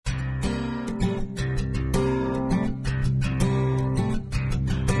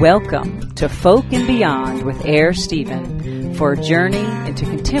Welcome to Folk and Beyond with Air Stephen for a journey into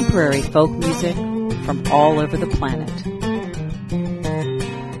contemporary folk music from all over the planet.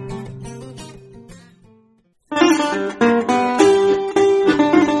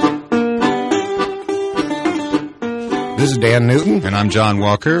 This is Dan Newton. And I'm John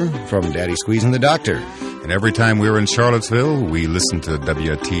Walker. From Daddy Squeeze and the Doctor. And every time we're in Charlottesville, we listen to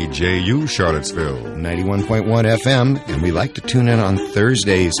WTJU Charlottesville. 91.1 FM, and we like to tune in on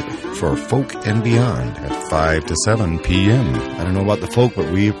Thursdays for Folk and Beyond. At 5 to 7 p.m. I don't know about the folk,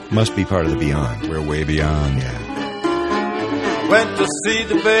 but we must be part of the Beyond. We're way beyond. Yeah. Went to see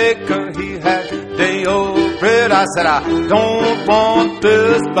the baker, he had day-old bread. I said, I don't want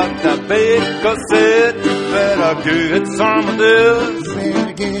this, but the baker said, you better get some of this. You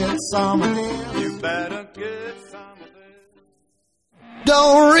better get some of this. You better get some of this.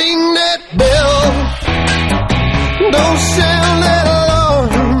 Don't ring that bell. Don't sound that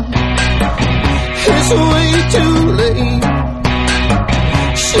alarm. It's way too late.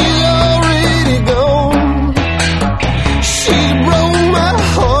 She's already gone. She broke my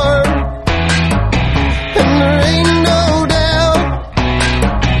heart. And there ain't no doubt.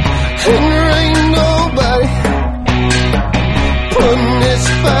 And there ain't nobody putting this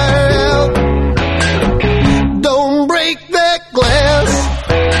fire out. Don't break that glass.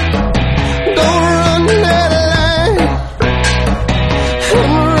 Don't run that line.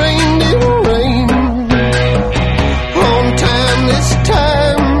 And rain didn't rain on time this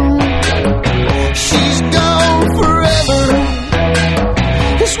time. She's gone forever.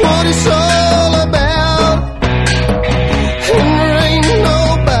 It's what it's all about. And there ain't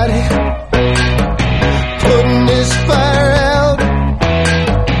nobody putting this fire out.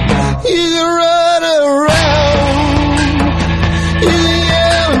 You can run around, you can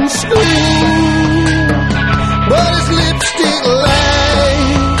yell and scream, but it's lipstick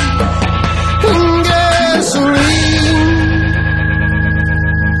light and gasoline.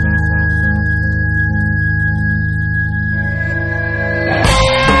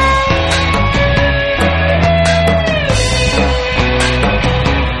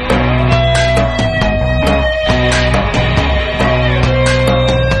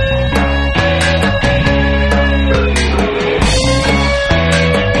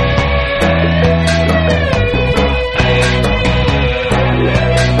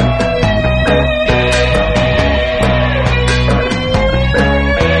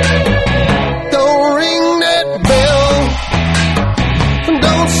 Don't ring that bell.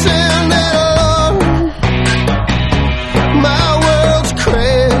 Don't sound that alarm. My world's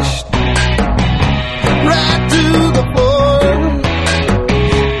crashed right to the floor.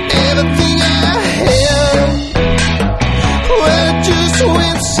 Everything I had, well, it just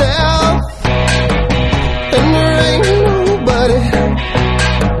went south. And there ain't nobody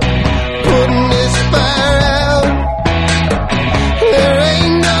putting this fire out. There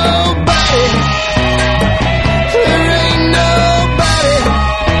ain't nobody. There ain't nobody.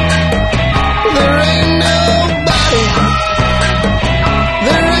 There ain't nobody.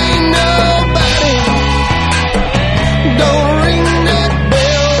 There ain't nobody. Don't ring that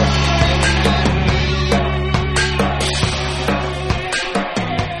bell.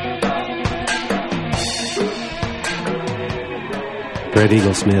 Fred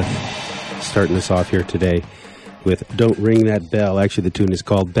Eaglesmith starting us off here today with Don't Ring That Bell. Actually, the tune is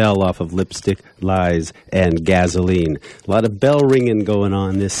called Bell off of Lipstick, Lies, and Gasoline. A lot of bell ringing going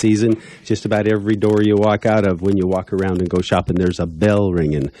on this season. Just about every door you walk out of when you walk around and go shopping, there's a bell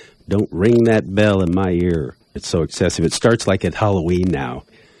ringing. Don't ring that bell in my ear. It's so excessive. It starts like at Halloween now.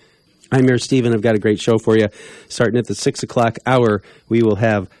 I'm Air Stephen. I've got a great show for you. Starting at the 6 o'clock hour, we will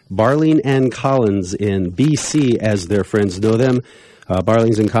have Barling and Collins in BC, as their friends know them.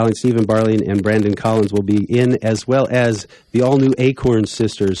 Barlings and Collins, Stephen Barling and Brandon Collins will be in, as well as the all-new Acorn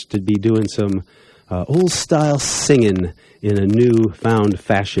Sisters to be doing some old-style singing in a new-found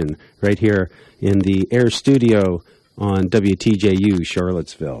fashion right here in the Air Studio on WTJU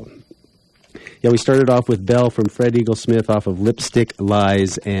Charlottesville. Yeah, we started off with Bell from Fred Eaglesmith off of Lipstick,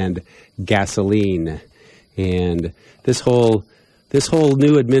 Lies, and Gasoline. And this whole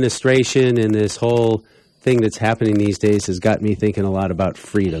new administration and this whole thing that's happening these days has got me thinking a lot about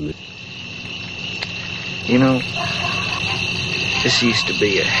freedom. You know, this used to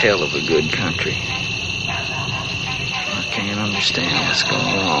be a hell of a good country. I can't understand what's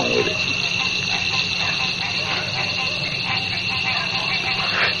going wrong with it.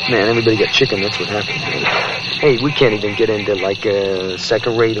 Man, everybody got chicken, that's what happened. Hey, we can't even get into, like, a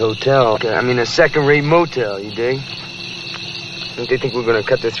second-rate hotel. I mean, a second-rate motel, you dig? They think we're going to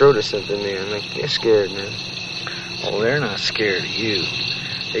cut their throat or something, man. Like, they're scared, man. Oh, they're not scared of you.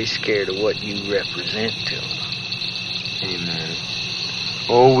 They scared of what you represent to them. Hey, man.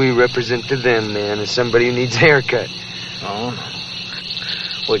 All we represent to them, man, is somebody who needs a haircut. Oh, no.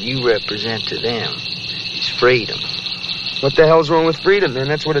 What you represent to them is freedom. What the hell's wrong with freedom, man?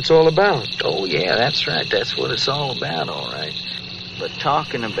 That's what it's all about. Oh, yeah, that's right. That's what it's all about, all right. But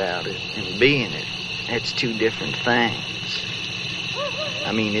talking about it and being it, that's two different things.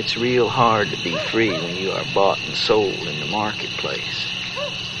 I mean, it's real hard to be free when you are bought and sold in the marketplace.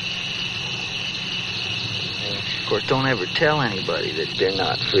 Of course, don't ever tell anybody that they're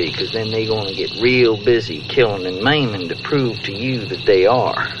not free, because then they're going to get real busy killing and maiming to prove to you that they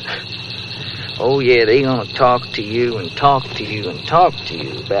are. Oh, yeah, they're going to talk to you and talk to you and talk to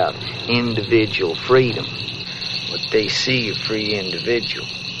you about individual freedom. But they see a free individual,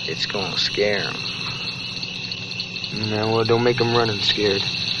 it's going to scare them. No, well, don't make them running scared.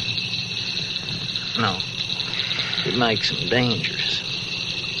 No, it makes them dangerous.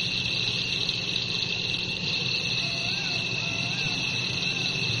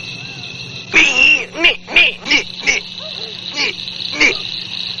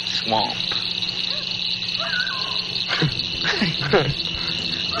 Swamp.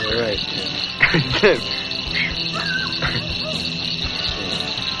 All right.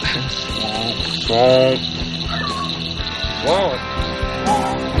 Swamp.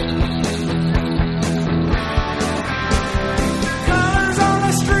 Colors on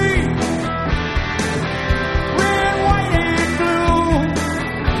the street, red, white, and blue.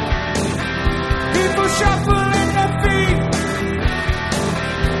 People shuffling their feet,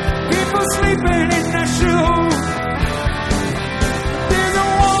 people sleeping in their shoes. There's a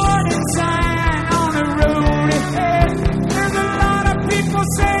warning sign on the road ahead. There's a lot of people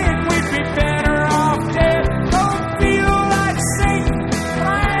saying we'd be better off dead. Don't feel like Satan, but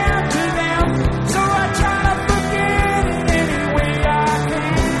I am to them. So I try to forget it any way I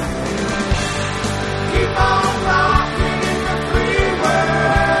can. Keep on rocking in the free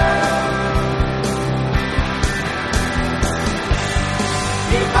world.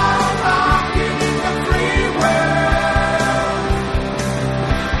 Keep on rocking in the free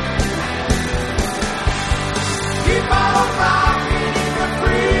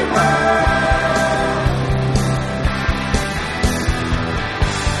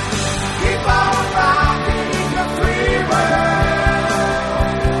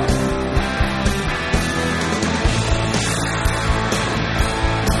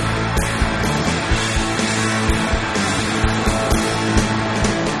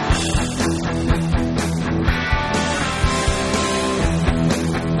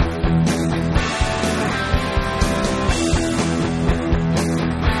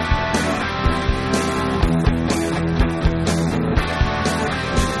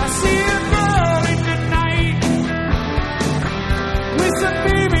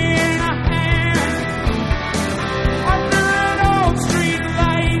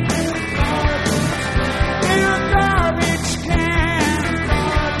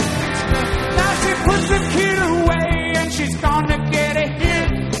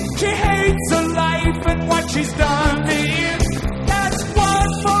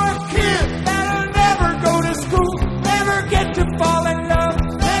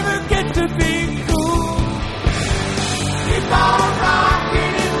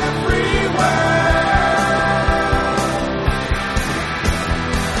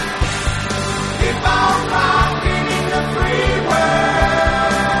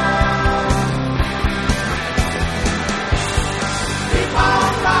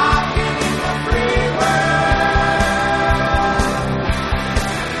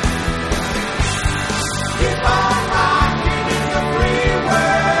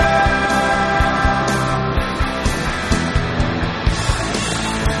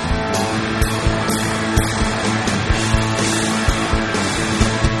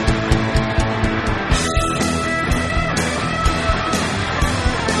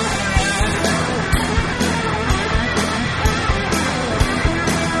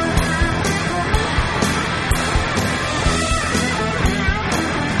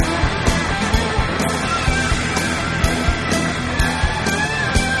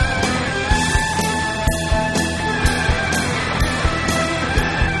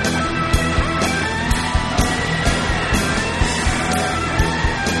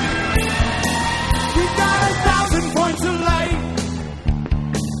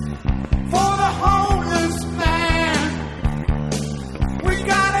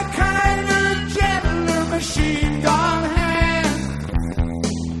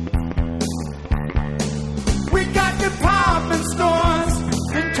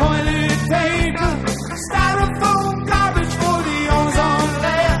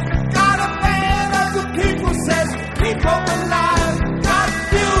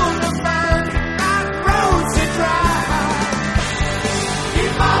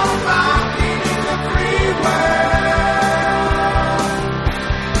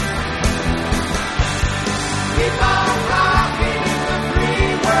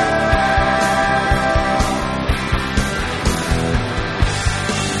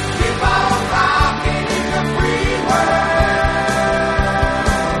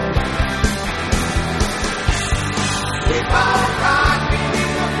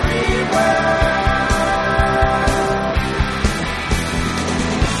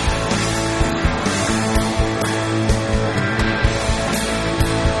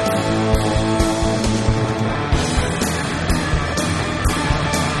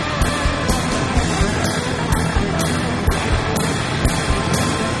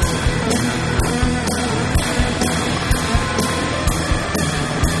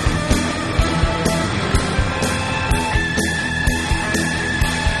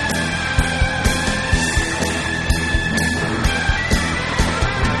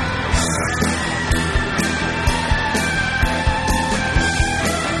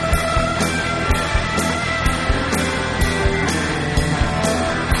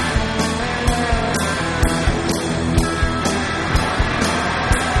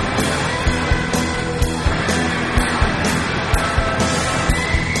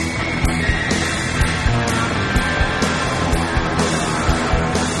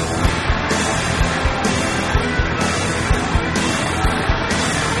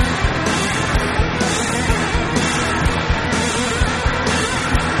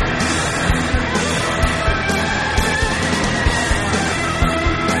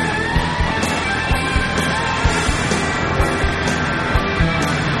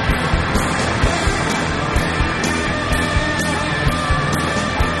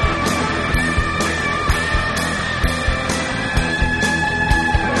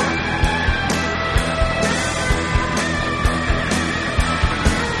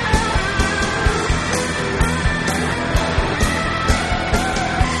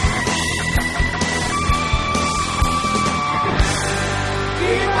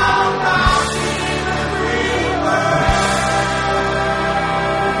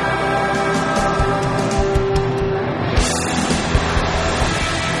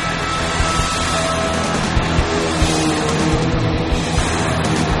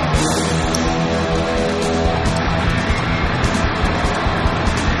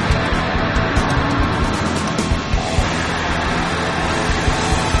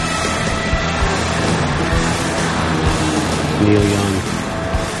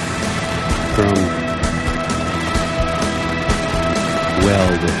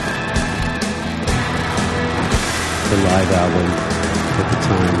the live album at the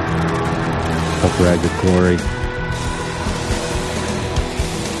time of Rag of Glory.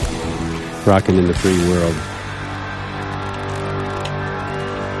 Rockin' in the Free World.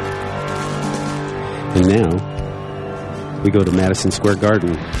 And now, we go to Madison Square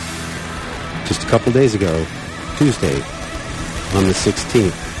Garden just a couple days ago, Tuesday, on the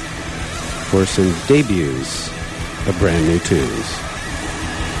 16th, for some debuts of brand new tunes.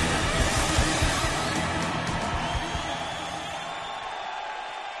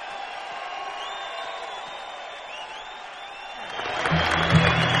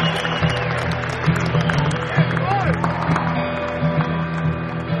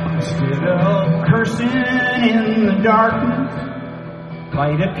 Darkness,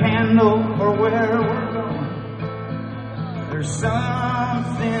 light a candle for where we're going. There's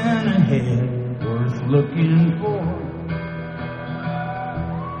something ahead worth looking for.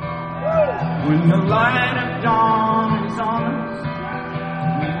 When the light of dawn is on us,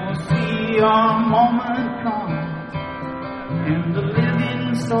 we will see our moment come, and the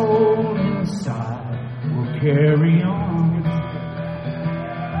living soul inside will carry on.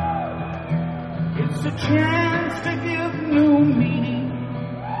 It's a chance to give new meaning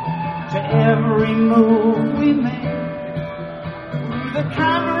to every move we make, through the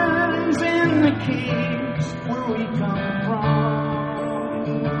caverns and the caves where we come from.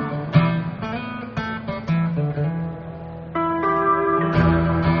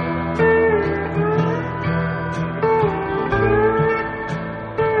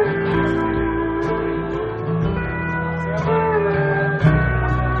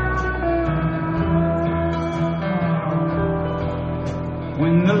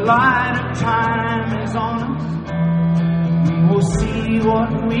 When the light of time is on us, we will see what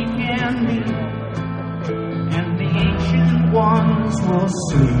we can be, and the ancient ones will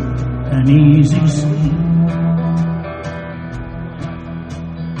sleep an easy sleep.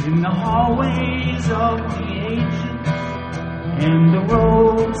 In the hallways of the ages and the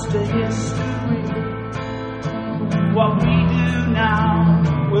roads to history, what we do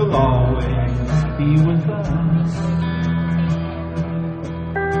now will always be with us.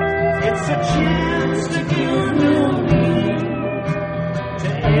 It's a chance to give new meaning to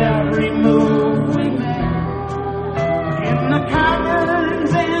every move we make, in the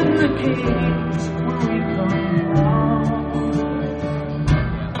caverns and the caves where we come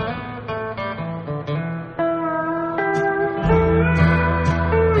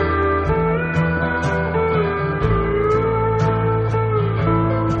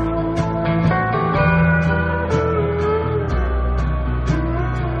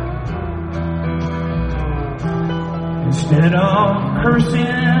Instead of cursing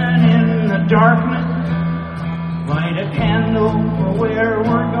in the darkness, light a candle for where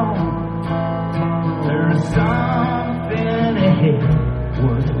we're going. There's something ahead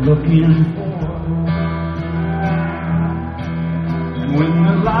worth looking for. And when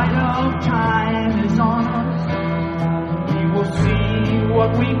the light of time is on us, we will see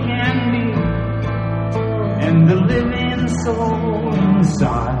what we can be, and the living soul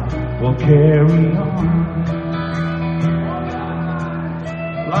inside will carry on.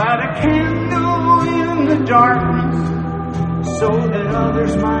 Light a candle in the darkness so that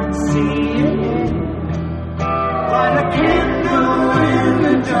others might see it. Light a candle in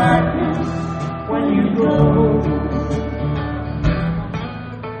the darkness when you go.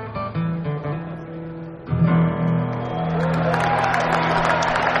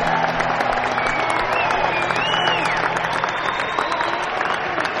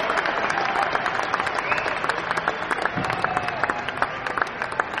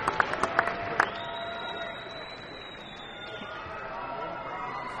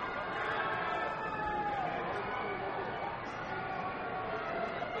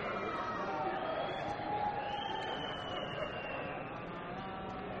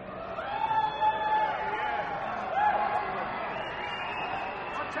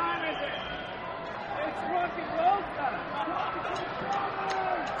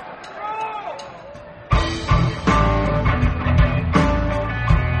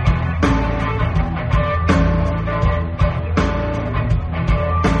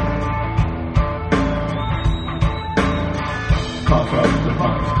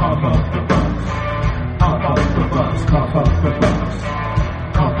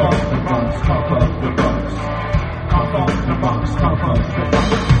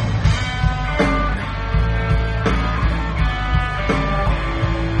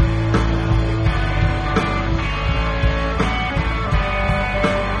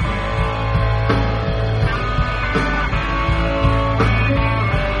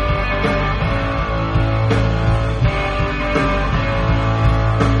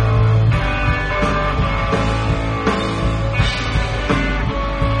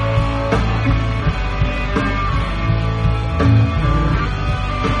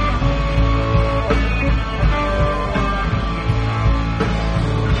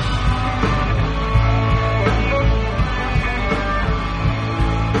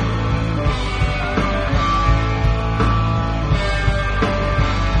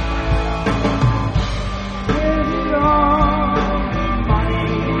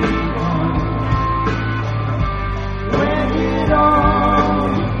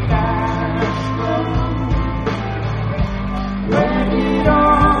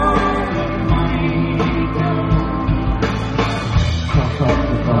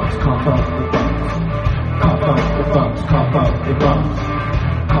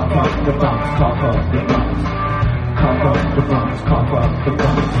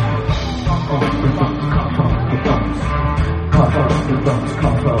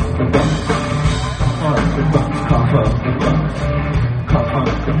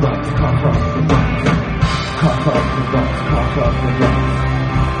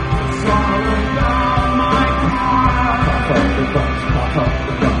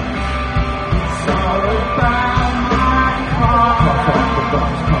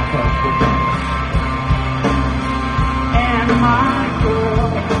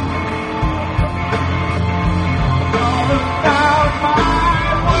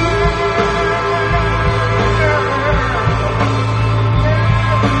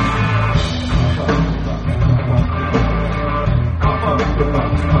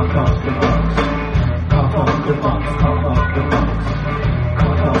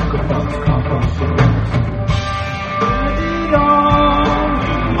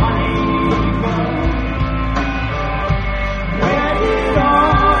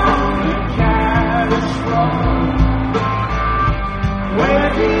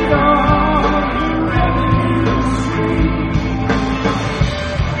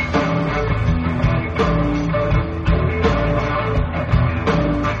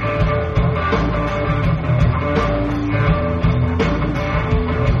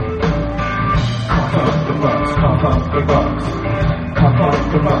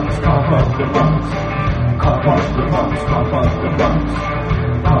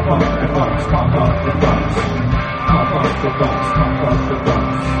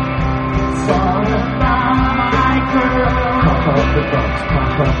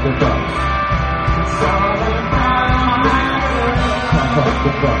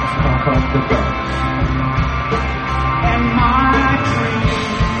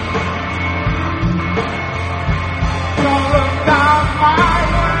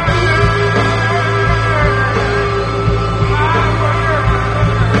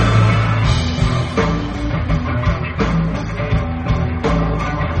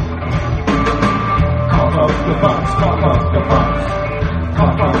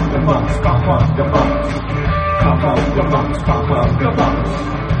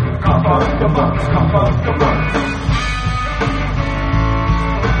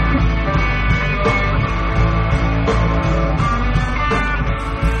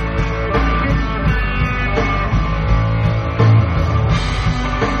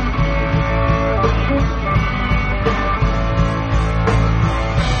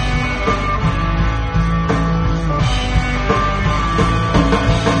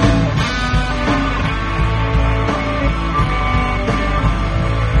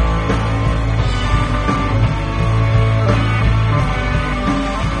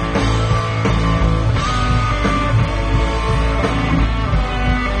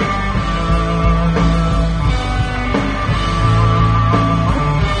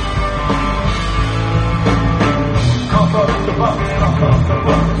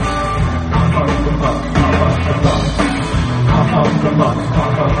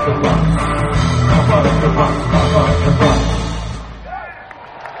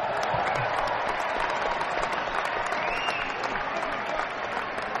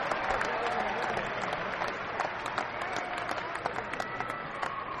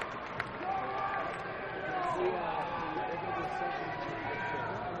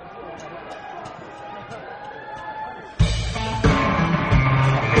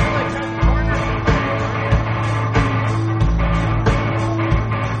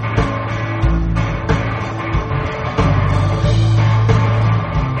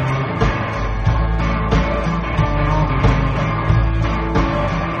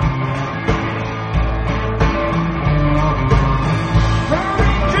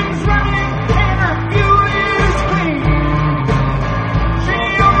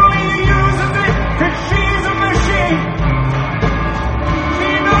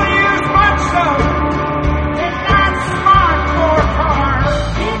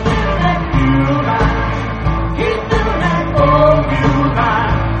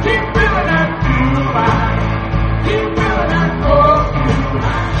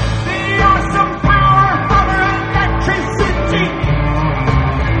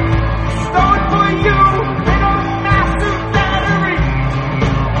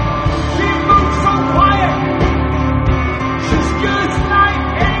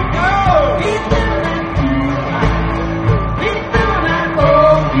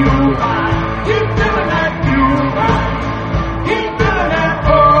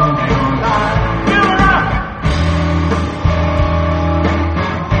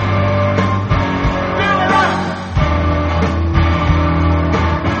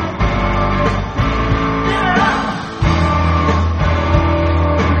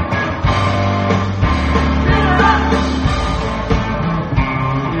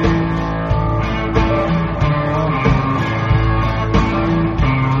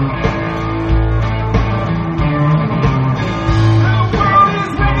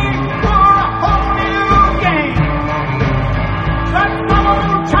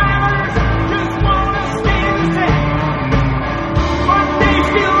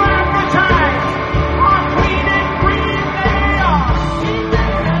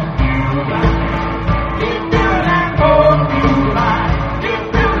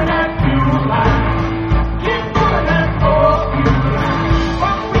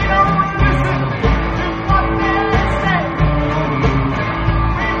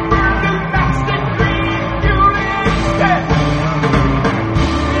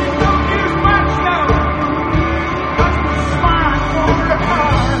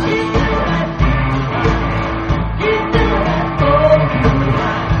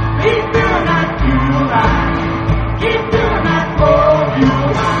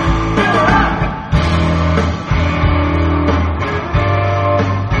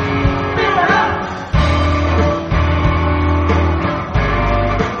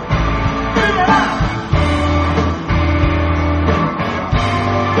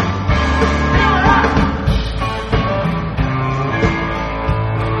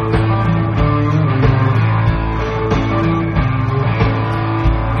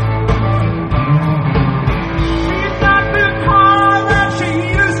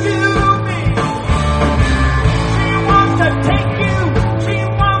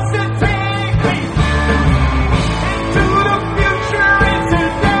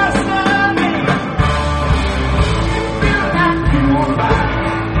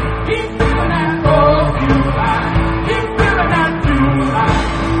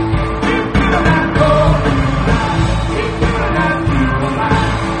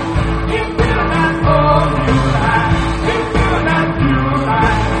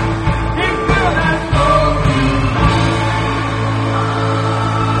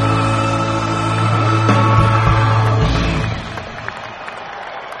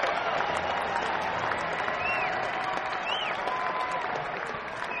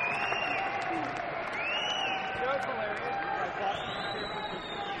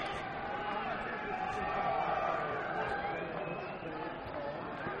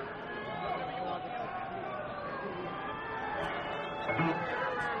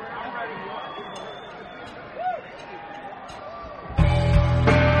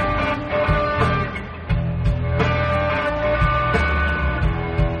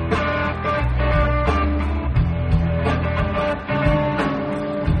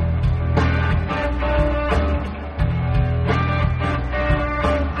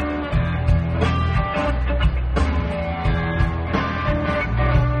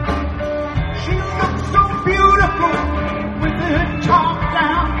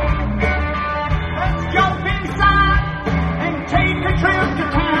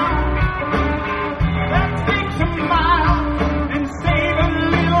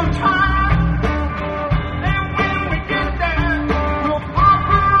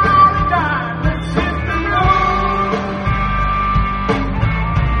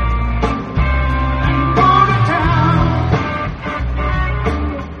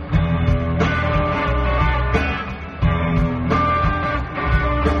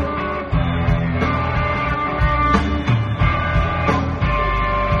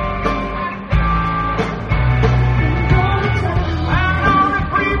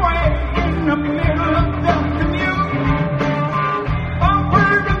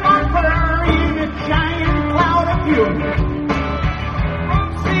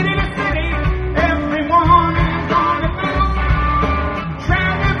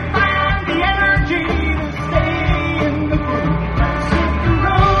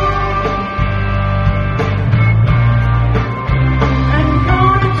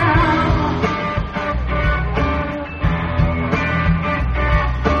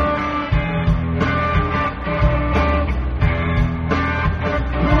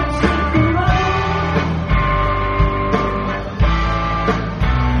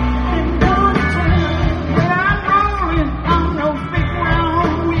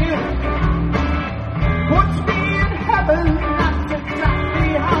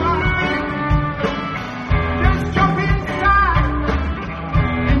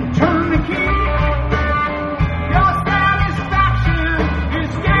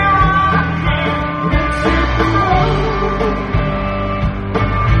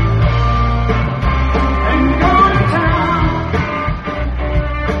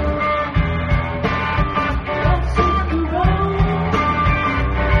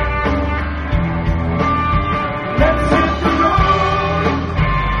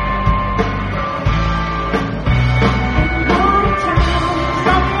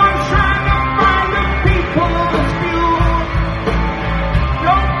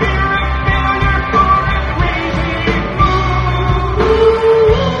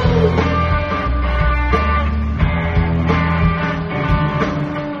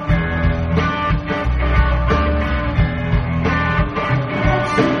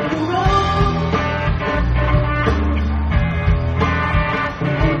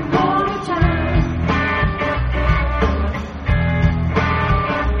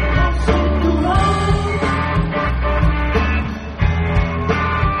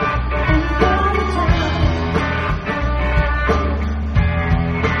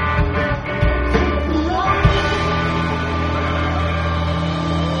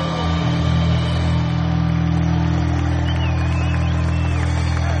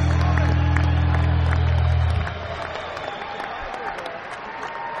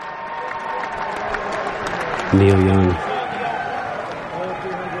 Neil Young.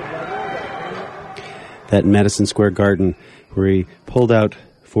 That Madison Square Garden where he pulled out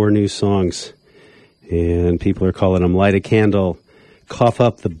 4 new songs, and people are calling them Light a Candle, Cough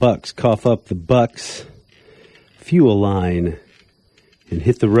Up the Bucks, Cough Up the Bucks, Fuel Line, and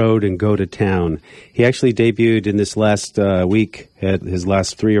Hit the Road and Go to Town. He actually debuted in this last week, at his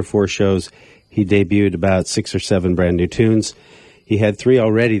last 3 or 4 shows. He debuted about 6 or 7 brand new tunes. He had 3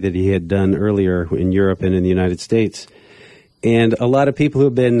 already that he had done earlier in Europe and in the United States. And a lot of people who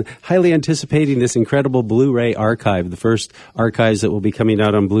have been highly anticipating this incredible Blu-ray archive, the first archives that will be coming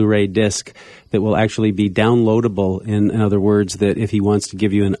out on Blu-ray disc that will actually be downloadable. In other words, that if he wants to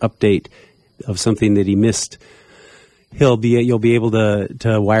give you an update of something that he missed, you'll be able to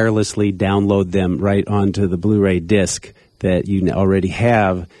wirelessly download them right onto the Blu-ray disc that you already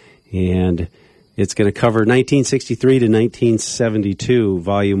have. And it's going to cover 1963 to 1972,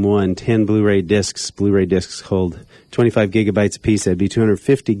 Volume 1, 10 Blu-ray discs. Blu-ray discs hold 25 gigabytes apiece. That'd be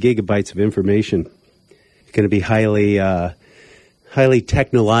 250 gigabytes of information. It's going to be highly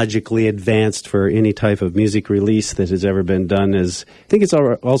technologically advanced for any type of music release that has ever been done. I think it's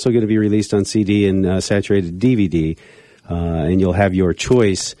also going to be released on CD and saturated DVD, and you'll have your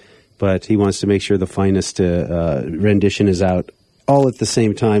choice. But he wants to make sure the finest rendition is out all at the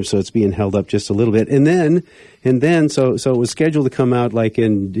same time, so it's being held up just a little bit. And then, so it was scheduled to come out like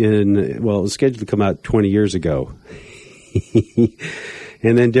it was scheduled to come out 20 years ago.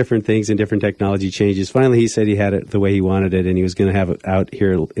 And then different things and different technology changes. Finally, he said he had it the way he wanted it, and he was going to have it out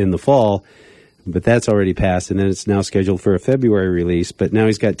here in the fall. But that's already passed, and then it's now scheduled for a February release. But now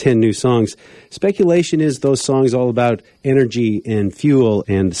he's got 10 new songs. Speculation is those songs all about energy and fuel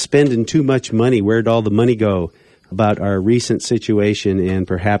and spending too much money. Where'd all the money go? About our recent situation and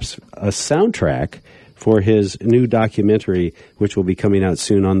perhaps a soundtrack for his new documentary, which will be coming out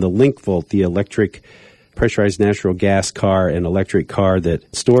soon on the LinkVolt, the electric pressurized natural gas car and electric car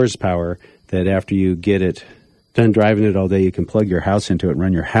that stores power, that after you get it done driving it all day, you can plug your house into it and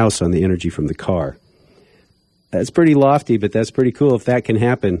run your house on the energy from the car. That's pretty lofty, but that's pretty cool. If that can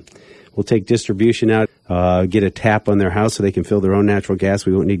happen, we'll take distribution out, get a tap on their house so they can fill their own natural gas.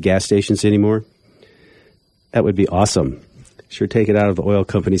 We won't need gas stations anymore. That would be awesome. Sure take it out of the oil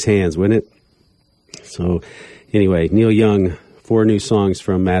company's hands, wouldn't it? So anyway, Neil Young, 4 new songs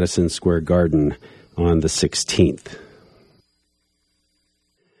from Madison Square Garden on the 16th.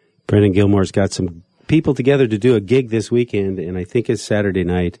 Brendan Gilmore's got some people together to do a gig this weekend, and I think it's Saturday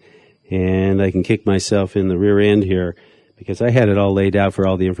night, and I can kick myself in the rear end here because I had it all laid out for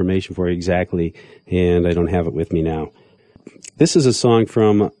all the information for you exactly, and I don't have it with me now. This is a song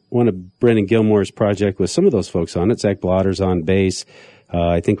from one of Brendan Gilmore's project with some of those folks on it. Zach Blotter's on bass.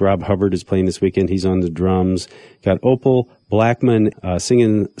 I think Rob Hubbard is playing this weekend. He's on the drums. Got Opal Blackman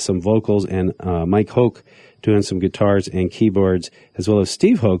singing some vocals, and Mike Hoke doing some guitars and keyboards, as well as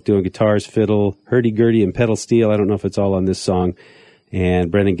Steve Hoke doing guitars, fiddle, hurdy-gurdy, and pedal steel. I don't know if it's all on this song.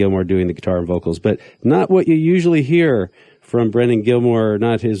 And Brendan Gilmore doing the guitar and vocals. But not what you usually hear from Brendan Gilmore,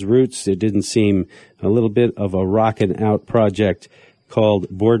 not his roots. It didn't seem a little bit of a rockin' out project called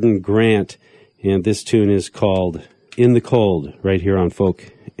Borden Grant. And this tune is called In the Cold, right here on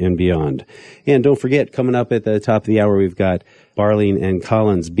Folk and Beyond. And don't forget, coming up at the top of the hour, we've got Barling and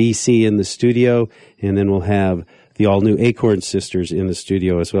Collins, BC, in the studio, and then we'll have the all-new Acorn Sisters in the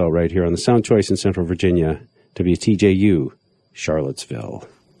studio as well, right here on the Sound Choice in Central Virginia, WTJU, Charlottesville.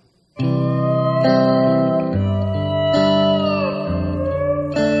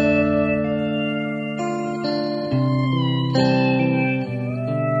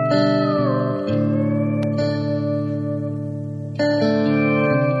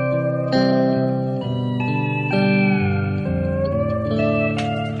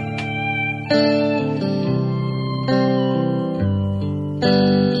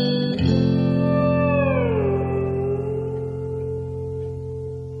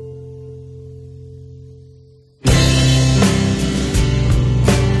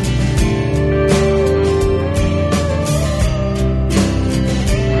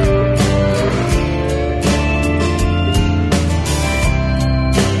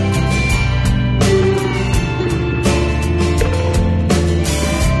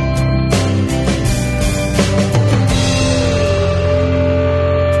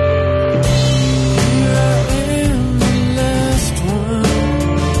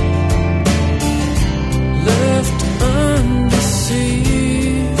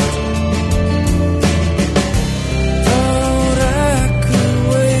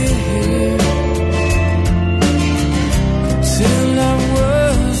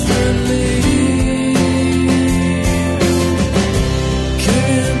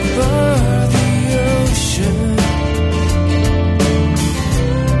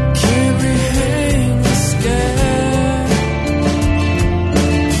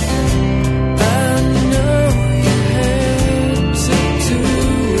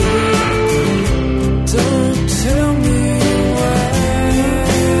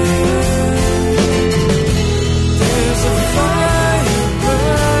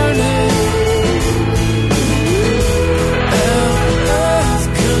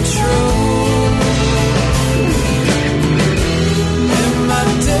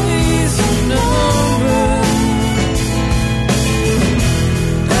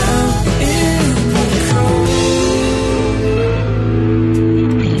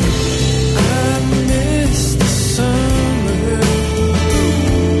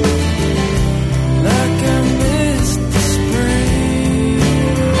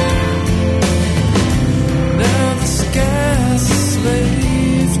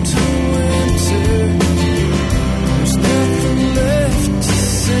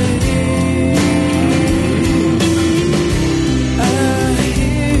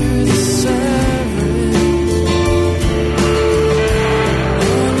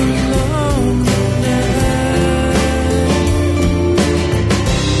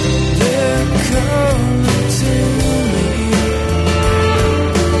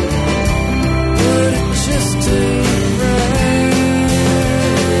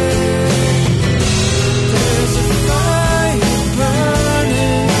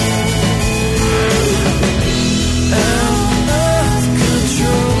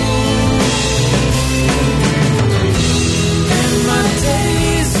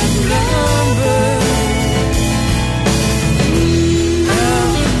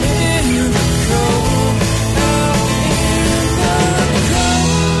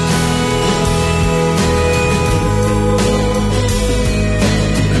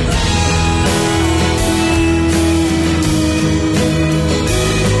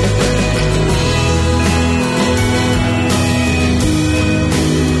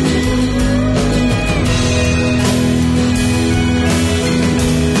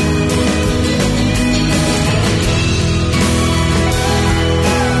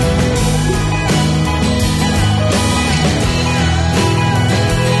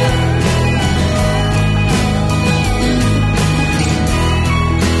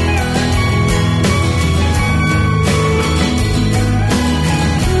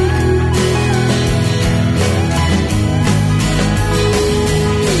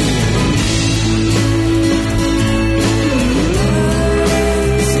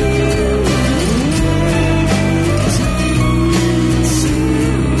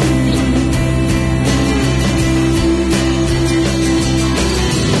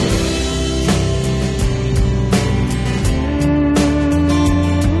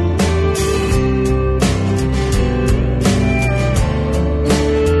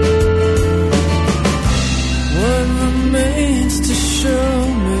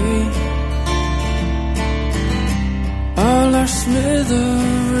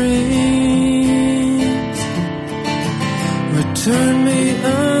 smithereens. Return me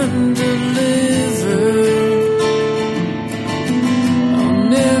undelivered. I'll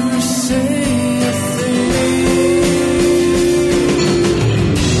never say a thing.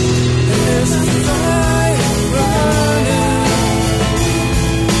 There's a fire burning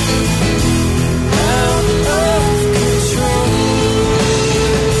out of control,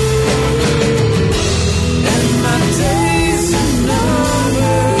 and my days are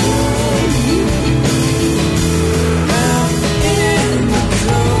numbered out in the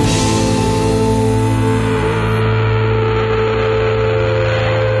cold.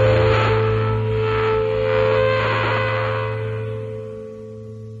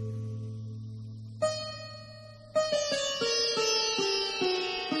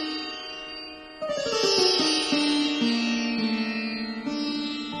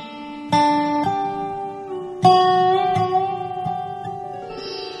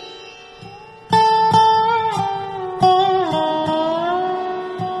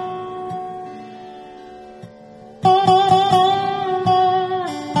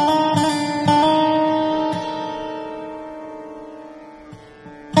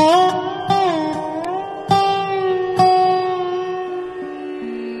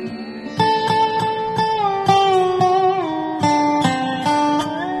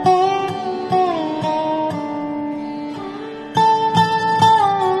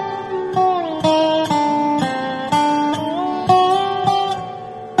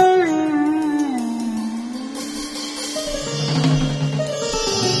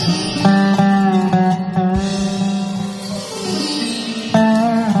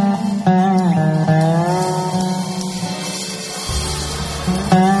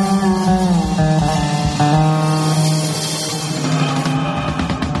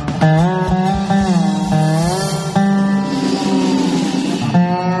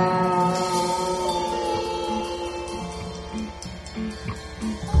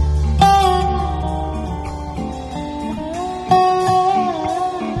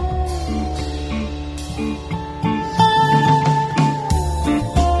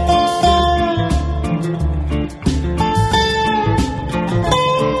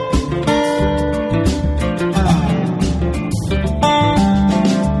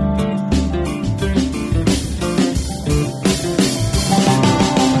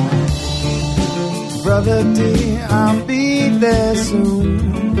 Brother dear, I'll be there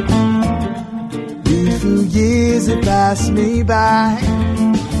soon. Beautiful years have passed me by.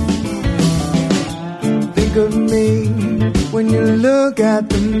 Think of me when you look at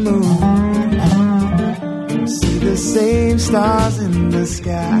the moon. See the same stars in the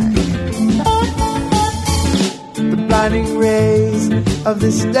sky. The blinding rays of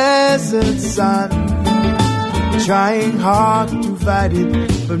this desert sun, trying hard to fight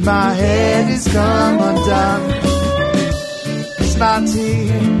it, but my head has come undone. It's not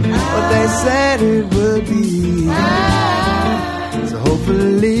here what they said it would be. So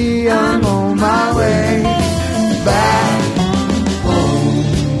hopefully I'm on my way back home.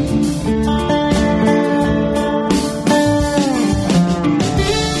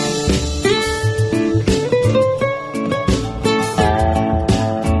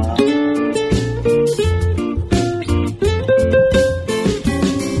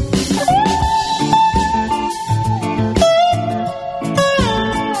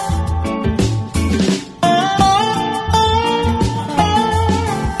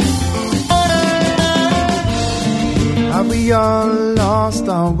 We all lost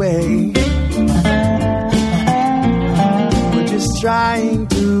our way. We're just trying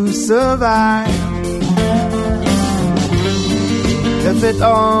to survive. If it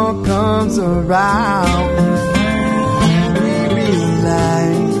all comes around, we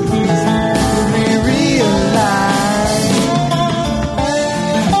realize.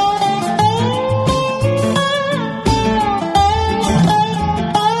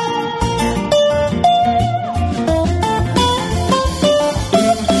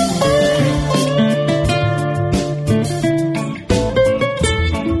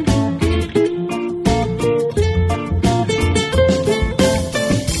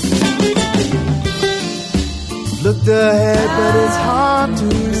 Looked ahead, but it's hard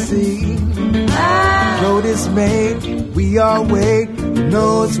to see. Road is made, we all wait, who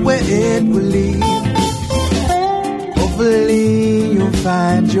knows where it will lead. Hopefully you'll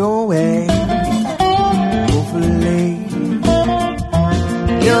find your way. Hopefully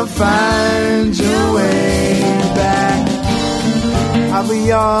you'll find your way back. How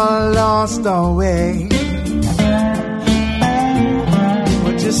we all lost our way.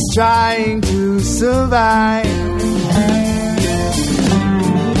 We're just trying to survive.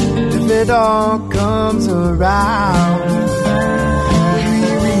 it all comes around, we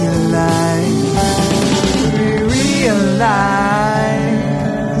realize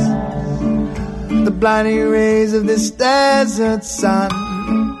the blinding rays of this desert sun.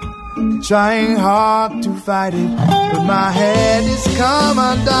 Trying hard to fight it, but my head is come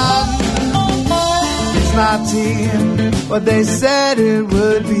undone. It's not tea, what they said it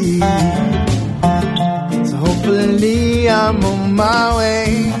would be. So hopefully I'm on my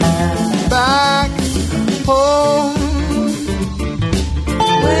way back home.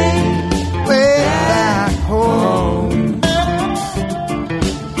 Way back home.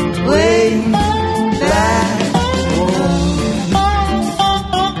 Way back home.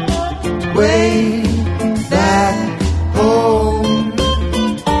 Way back home.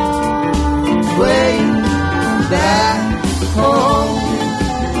 Way back home.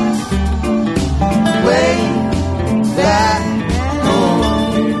 Way back home.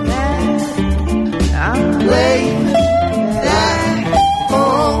 Way back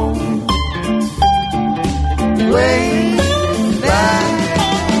home. Way back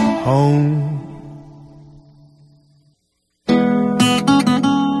home.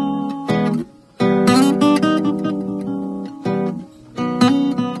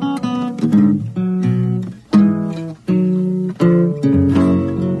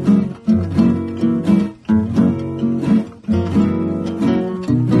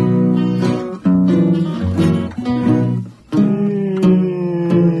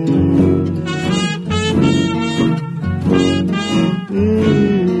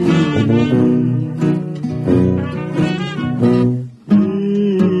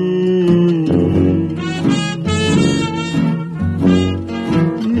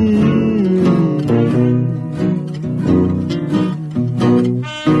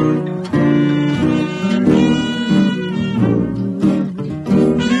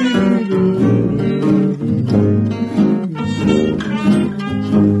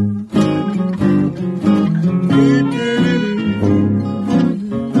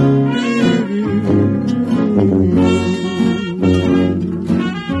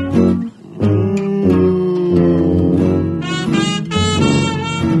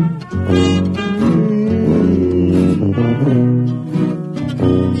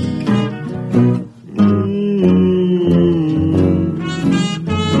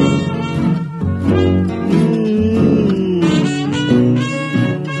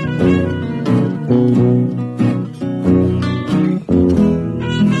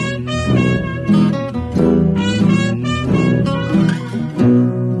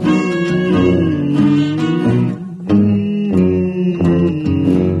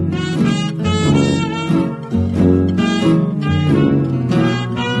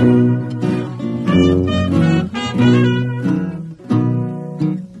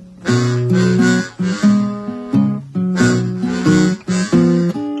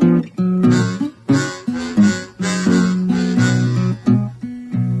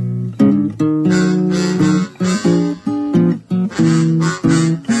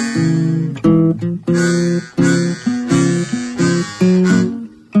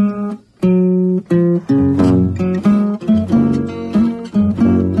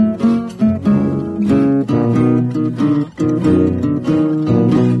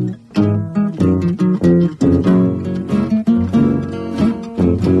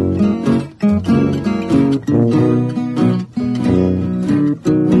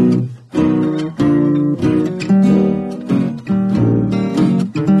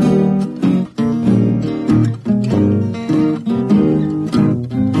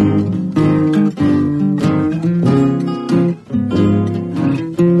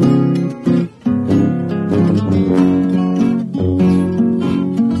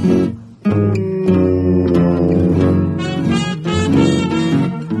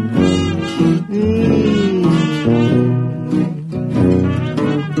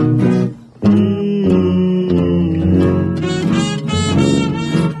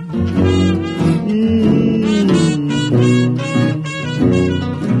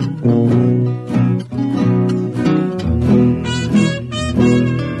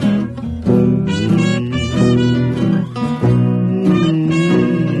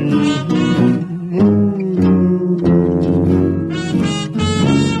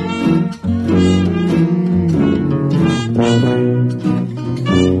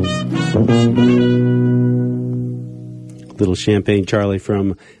 Little Champagne Charlie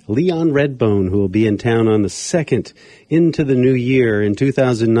from Leon Redbone, who will be in town on the 2nd into the new year. In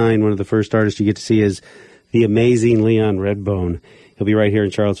 2009, one of the first artists you get to see is the amazing Leon Redbone. He'll be right here in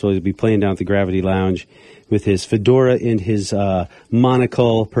Charlottesville. He'll be playing down at the Gravity Lounge with his fedora and his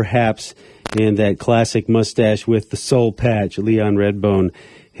monocle, perhaps, and that classic mustache with the soul patch. Leon Redbone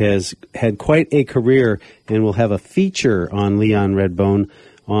has had quite a career, and we'll have a feature on Leon Redbone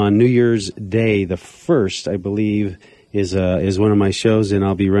on New Year's Day, the 1st, I believe, is one of my shows, and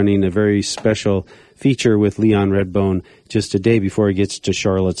I'll be running a very special feature with Leon Redbone just a day before he gets to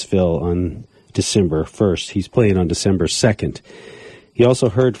Charlottesville on December 1st. He's playing on December 2nd. He also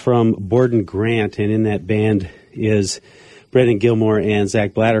heard from Borden Grant, and in that band is Brendan Gilmore and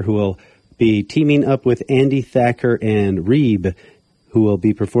Zach Blatter, who will be teaming up with Andy Thacker and Reeb, who will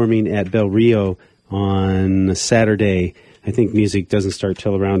be performing at Bel Rio on Saturday. I think music doesn't start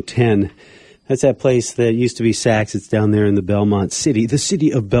till around 10. That's that place that used to be Saks. It's down there in the Belmont City, the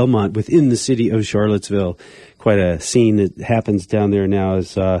city of Belmont, within the city of Charlottesville. Quite a scene that happens down there now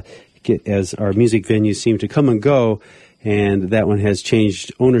as our music venues seem to come and go, and that one has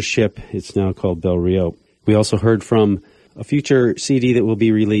changed ownership. It's now called Bel Rio. We also heard from a future CD that will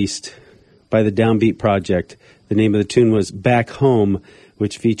be released by the Downbeat Project. The name of the tune was Back Home,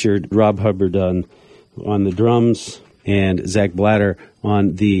 which featured Rob Hubbard on the drums and Zach Blatter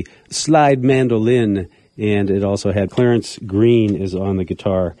on the slide mandolin, and it also had Clarence Green is on the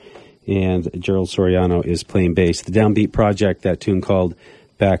guitar, and Gerald Soriano is playing bass. The Downbeat Project, that tune called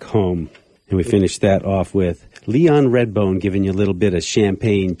Back Home. And we finished that off with Leon Redbone giving you a little bit of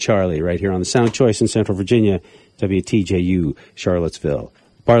Champagne Charlie right here on the Sound Choice in Central Virginia, WTJU, Charlottesville.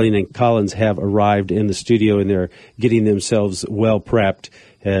 Barley and Collins have arrived in the studio, and they're getting themselves well prepped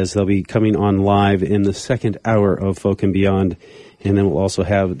as they'll be coming on live in the second hour of Folk and Beyond. And then we'll also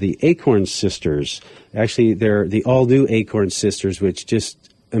have the Acorn Sisters. Actually, they're the all-new Acorn Sisters, which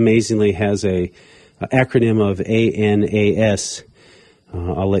just amazingly has a acronym of ANAS.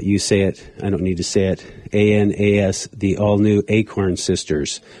 I'll let you say it. I don't need to say it. ANAS, the all-new Acorn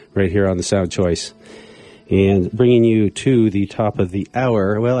Sisters, right here on the Sound Choice. And bringing you to the top of the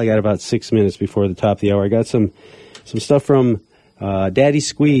hour. Well, I got about 6 minutes before the top of the hour. I got some stuff from Daddy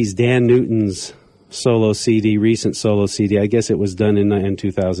Squeeze, Dan Newton's solo CD, recent solo CD. I guess it was done in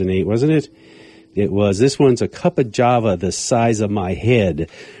 2008, wasn't it? It was. This one's A Cup of Java the Size of My Head,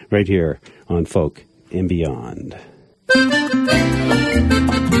 right here on Folk and Beyond.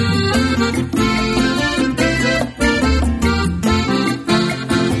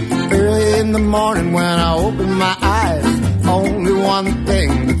 Early in the morning when I open my eyes, only one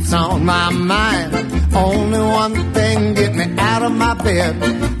thing that's on my mind, only one thing get me out of my bed,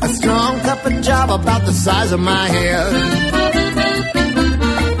 a strong cup of Java about the size of my head.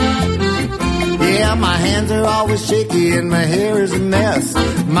 Yeah, my hands are always shaky and my hair is a mess.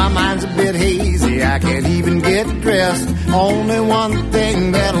 My mind's a bit hazy, I can't even get dressed. Only one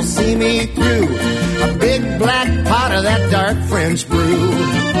thing that'll see me through, a big black pot of that dark French brew.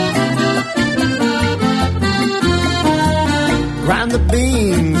 Grind the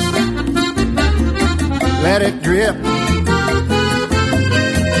beans, let it drip.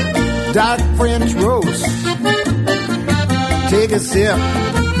 Dark French roast, take a sip.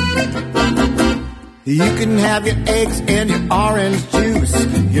 You can have your eggs and your orange juice,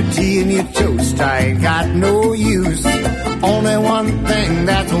 your tea and your toast, I ain't got no use. Only one thing,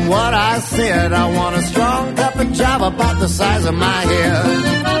 that's what I said. I want a strong cup of Java about the size of my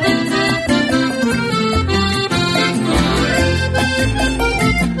head.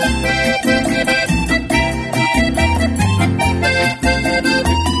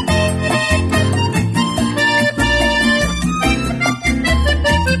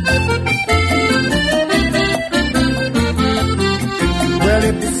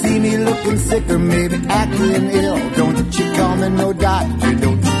 Looking sick or maybe acting ill, don't you call me no doctor,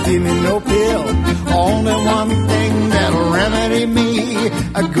 don't you give me no pill. Only one thing that'll remedy me,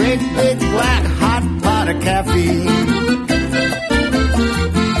 a great big black hot pot of caffeine.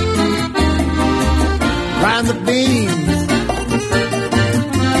 Grind the beans,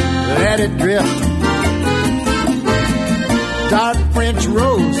 let it drip. Dark French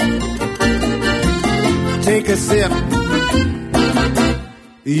roast, take a sip.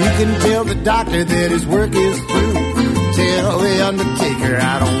 You can tell the doctor that his work is through. Tell the undertaker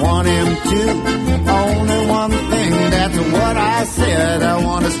I don't want him to. Only one thing, that's what I said. I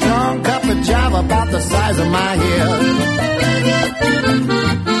want a strong cup of Java about the size of my head.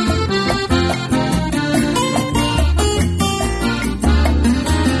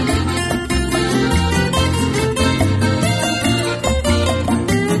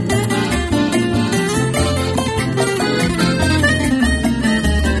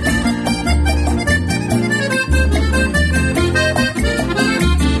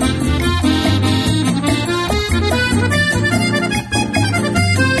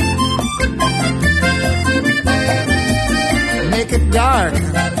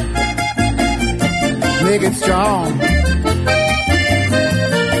 make it strong.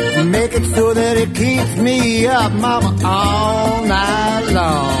 Make it so that it keeps me up, mama, all night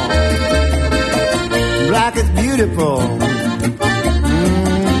long. Black is beautiful,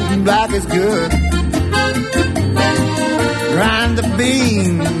 black is good. Grind the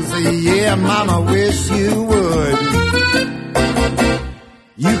beans, yeah, mama, wish you would.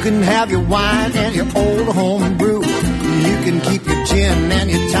 You can have your wine and your old home brew. You can keep your gin and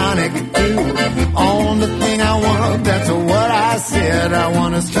your tonic too. Only thing I want, that's what I said. I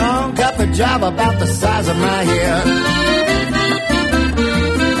want a strong cup of Java about the size of my head.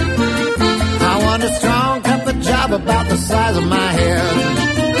 I want a strong cup of Java about the size of my head.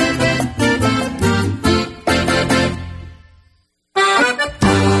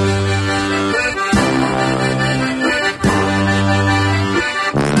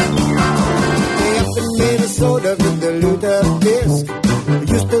 Minnesota with the Luther disc.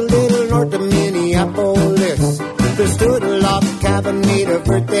 Used to little north of Minneapolis. There stood a log cabin made of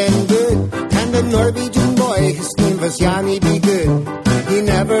earth and wood. And a Norwegian boy, his name was Yanni B. Good. He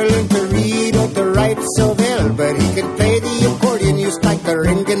never learned to read or to write so well, but he could play the accordion just like the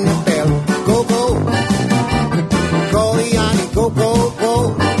ring in the bell. Go, go. Go, Yanni, go, go,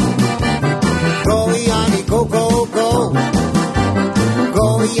 go. Go, Yanni, go, go, go.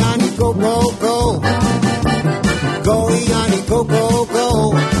 Go, Yanni, go, go, go. Go, Yanni, go, go,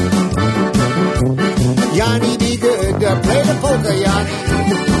 go. Yanni, be good. Play the polka, Yanni.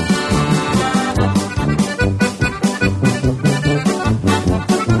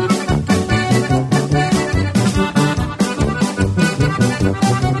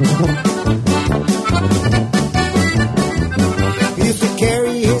 He used to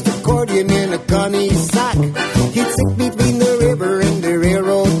carry his accordion in a gunny sack. He'd sit between the river and the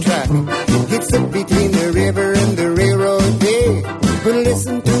railroad track. He'd sit between the river and the railroad day. But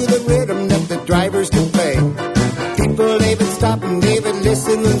listen to the rhythm that the drivers could play. People, they would stop and they would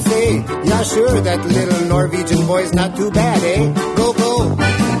listen and say, yeah, sure, that little Norwegian boy's not too bad, eh? Go, go.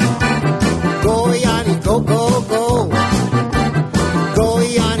 Go, Yanni, go, go, go. Go,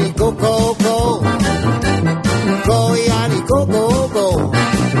 Yanni, go, go, go. Go, Yanni, go, go, go.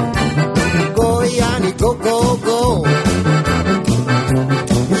 Go, Yanni, go, go, go.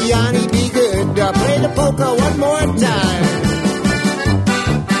 Yanni, be good. Play the polka one more time.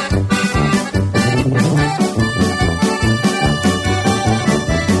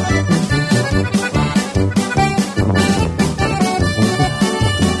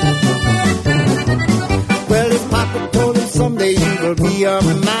 Well, his papa told him someday you will be a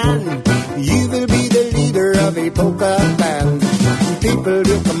man. You will be the leader of a polka band. People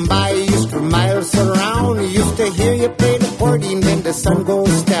will come by you for miles around. Used to hear you play the accordion when the sun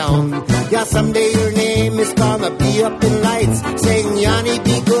goes down. Yeah, someday your name is gonna be up in lights, saying Yanni,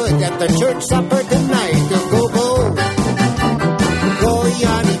 be good at the church supper tonight. Go, go. Go,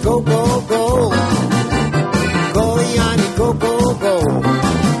 Yanni, go, go, go. Go, Yanni, go, go, go.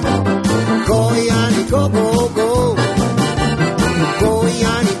 Go, Yanni, go, go, go. Go,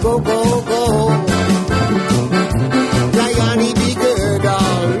 Yanni, go, go, go. Yeah, Yanni, be good.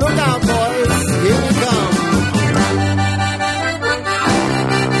 Look out, boys. Here we come.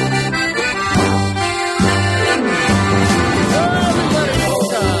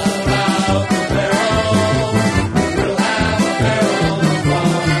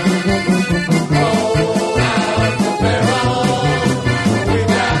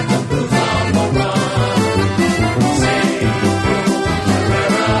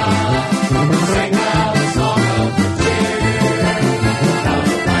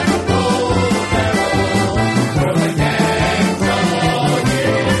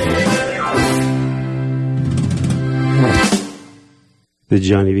 The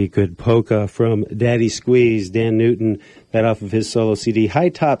Johnny B. Good polka from Daddy Squeeze, Dan Newton, that off of his solo CD, High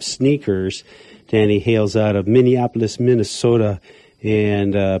Top Sneakers. Danny hails out of Minneapolis, Minnesota,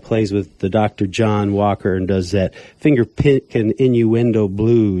 and plays with the Dr. John Walker and does that finger pick and innuendo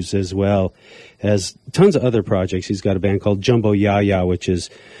blues, as well as tons of other projects. He's got a band called Jumbo Yaya, which is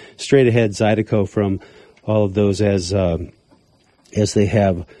straight ahead Zydeco from all of those, as they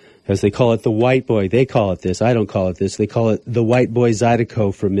have, as they call it, the White Boy. They call it this. I don't call it this. They call it the White Boy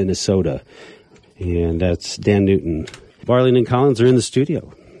Zydeco from Minnesota. And that's Dan Newton. Barling and Collins are in the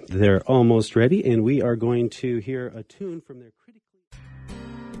studio. They're almost ready, and we are going to hear a tune from their critically...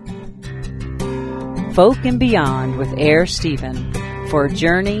 Folk and Beyond with Air Stephen for a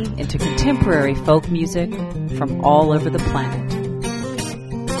journey into contemporary folk music from all over the planet.